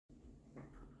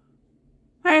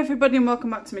Hi everybody and welcome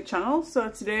back to my channel. So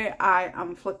today I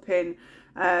am flipping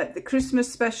the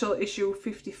Christmas special issue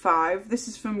 55. This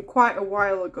is from quite a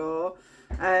while ago.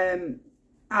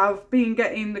 I've been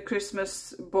getting the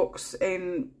Christmas books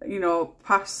in,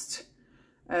 past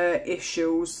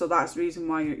issues, so that's the reason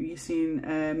why you're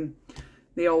seeing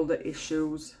the older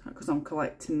issues, because I'm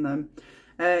collecting them.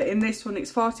 In this one, it's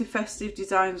 40 festive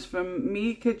designs from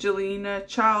Mika Jelena,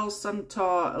 Charles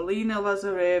Santor, Alina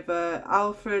Lazareva,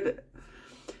 Alfred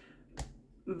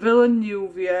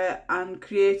Villeneuve and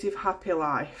Creative Happy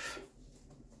Life.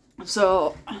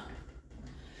 So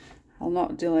I'll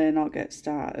not delay and I'll get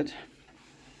started.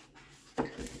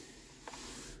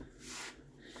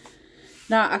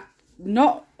 Now I'm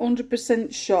not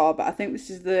 100% sure, but I think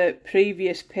this is the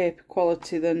previous paper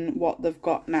quality than what they've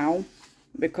got now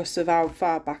because of how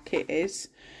far back it is.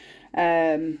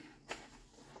 But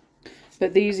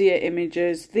these are your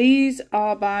images. These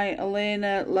are by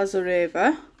Alina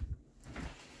Lazareva.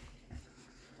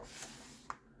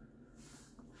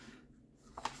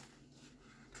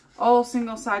 All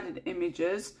single-sided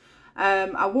images.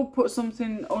 I will put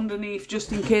something underneath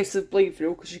just in case of bleed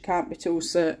through, because you can't be too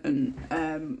certain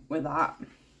with that.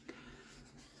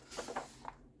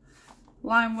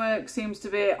 Line work seems to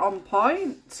be on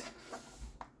point.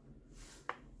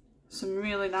 Some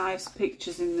really nice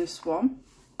pictures in this one.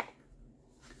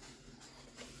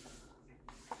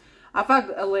 I've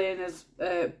had Elena's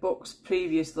books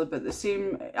previously, but they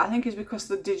seem, I think it's because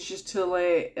they're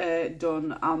digitally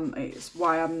done, it's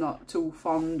why I'm not too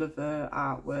fond of her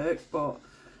artwork, but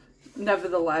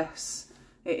nevertheless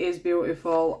it is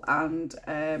beautiful and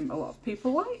a lot of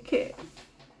people like it.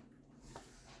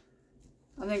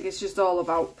 I think it's just all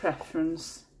about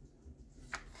preference.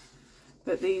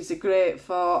 But these are great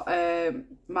for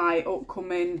my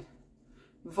upcoming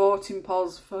voting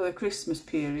polls for the Christmas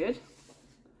period.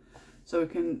 So we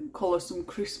can colour some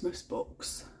Christmas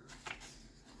books.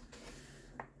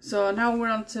 So now we're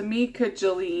on to Mika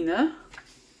Jelena.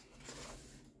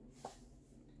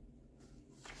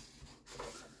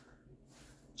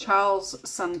 Charles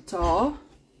Santor.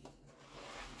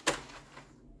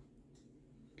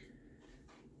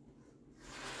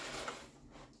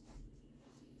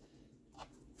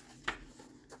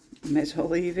 May as well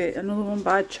leave it. Another one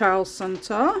by Charles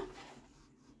Santor.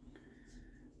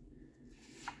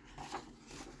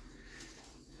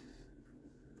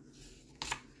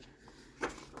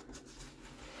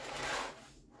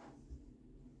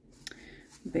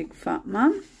 Big fat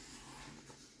man.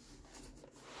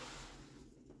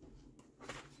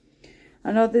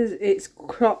 I know it's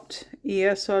cropped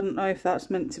here, so I don't know if that's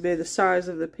meant to be the size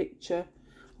of the picture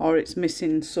or it's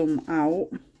missing some out.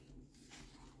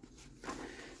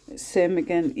 It's same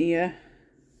again here.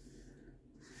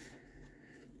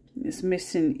 It's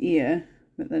missing here,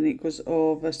 but then it goes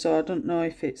over, so I don't know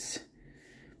if it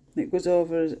goes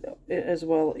over as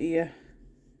well here,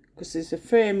 because there's a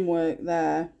framework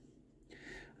there.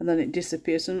 And then it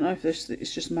disappears. I don't know if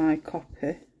it's just my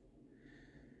copy.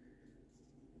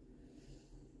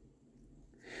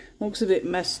 Looks a bit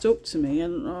messed up to me. I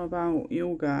don't know about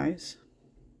you guys.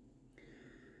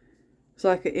 It's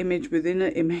like an image within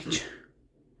an image.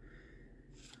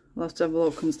 I'll have to have a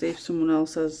look and see if someone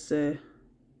else has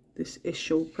this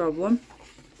issue problem.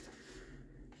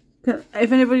 If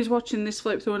anybody's watching this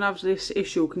flip through and has this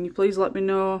issue, can you please let me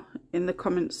know in the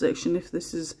comment section if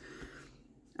this is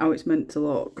how it's meant to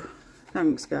look.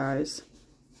 Thanks guys.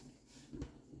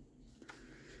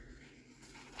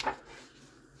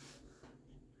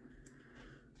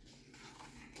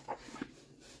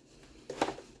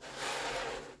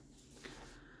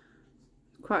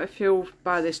 Quite a few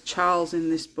by this Charles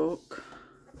in this book.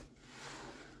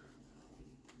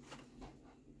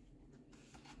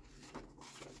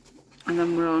 And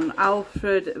then we're on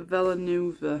Alfred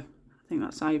Villeneuve. I think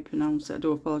that's how you pronounce it. I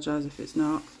do apologise if it's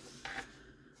not.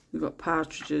 We've got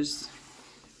partridges,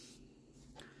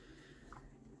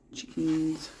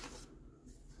 chickens,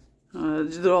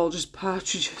 they're all just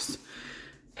partridges.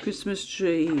 Christmas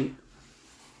tree,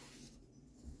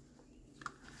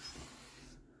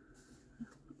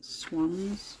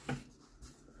 swans,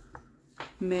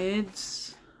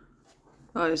 maids.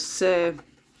 Oh, it's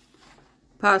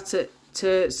part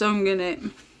to song in it.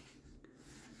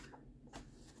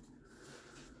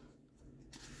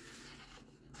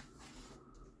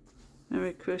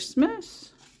 Merry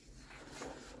Christmas.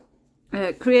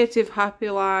 Creative Happy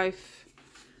Life.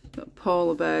 Got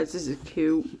polar bears. This is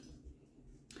cute. I'm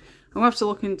going to have to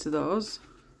look into those.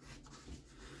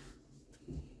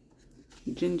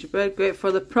 Gingerbread. Great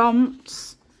for the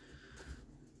prompts.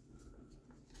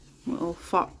 Little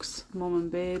fox, mum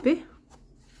and baby.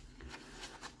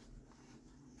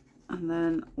 And And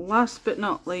then last but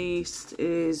not least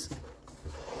is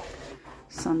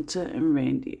Santa and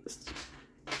Reindeers.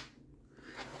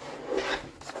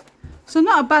 So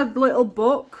not a bad little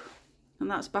book, and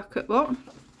that's back at book.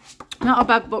 Not a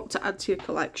bad book to add to your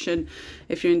collection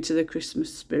if you're into the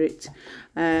Christmas spirit.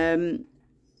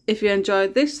 If you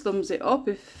enjoyed this, thumbs it up.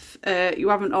 If you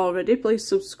haven't already, please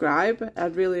subscribe.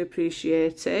 I'd really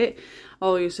appreciate it.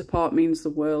 All your support means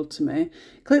the world to me.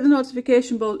 Click the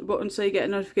notification button so you get a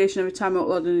notification every time I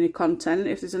upload any content.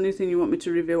 If there's anything you want me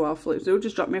to review or flip through,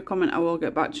 just drop me a comment. I will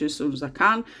get back to you as soon as I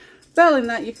can. Failing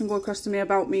that, you can go across to my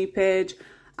About Me page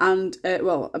and,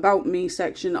 well, About Me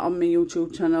section on my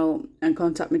YouTube channel and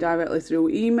contact me directly through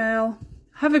email.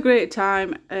 Have a great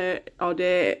time or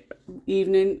day,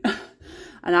 evening,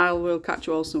 and I will catch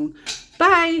you all soon.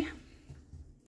 Bye!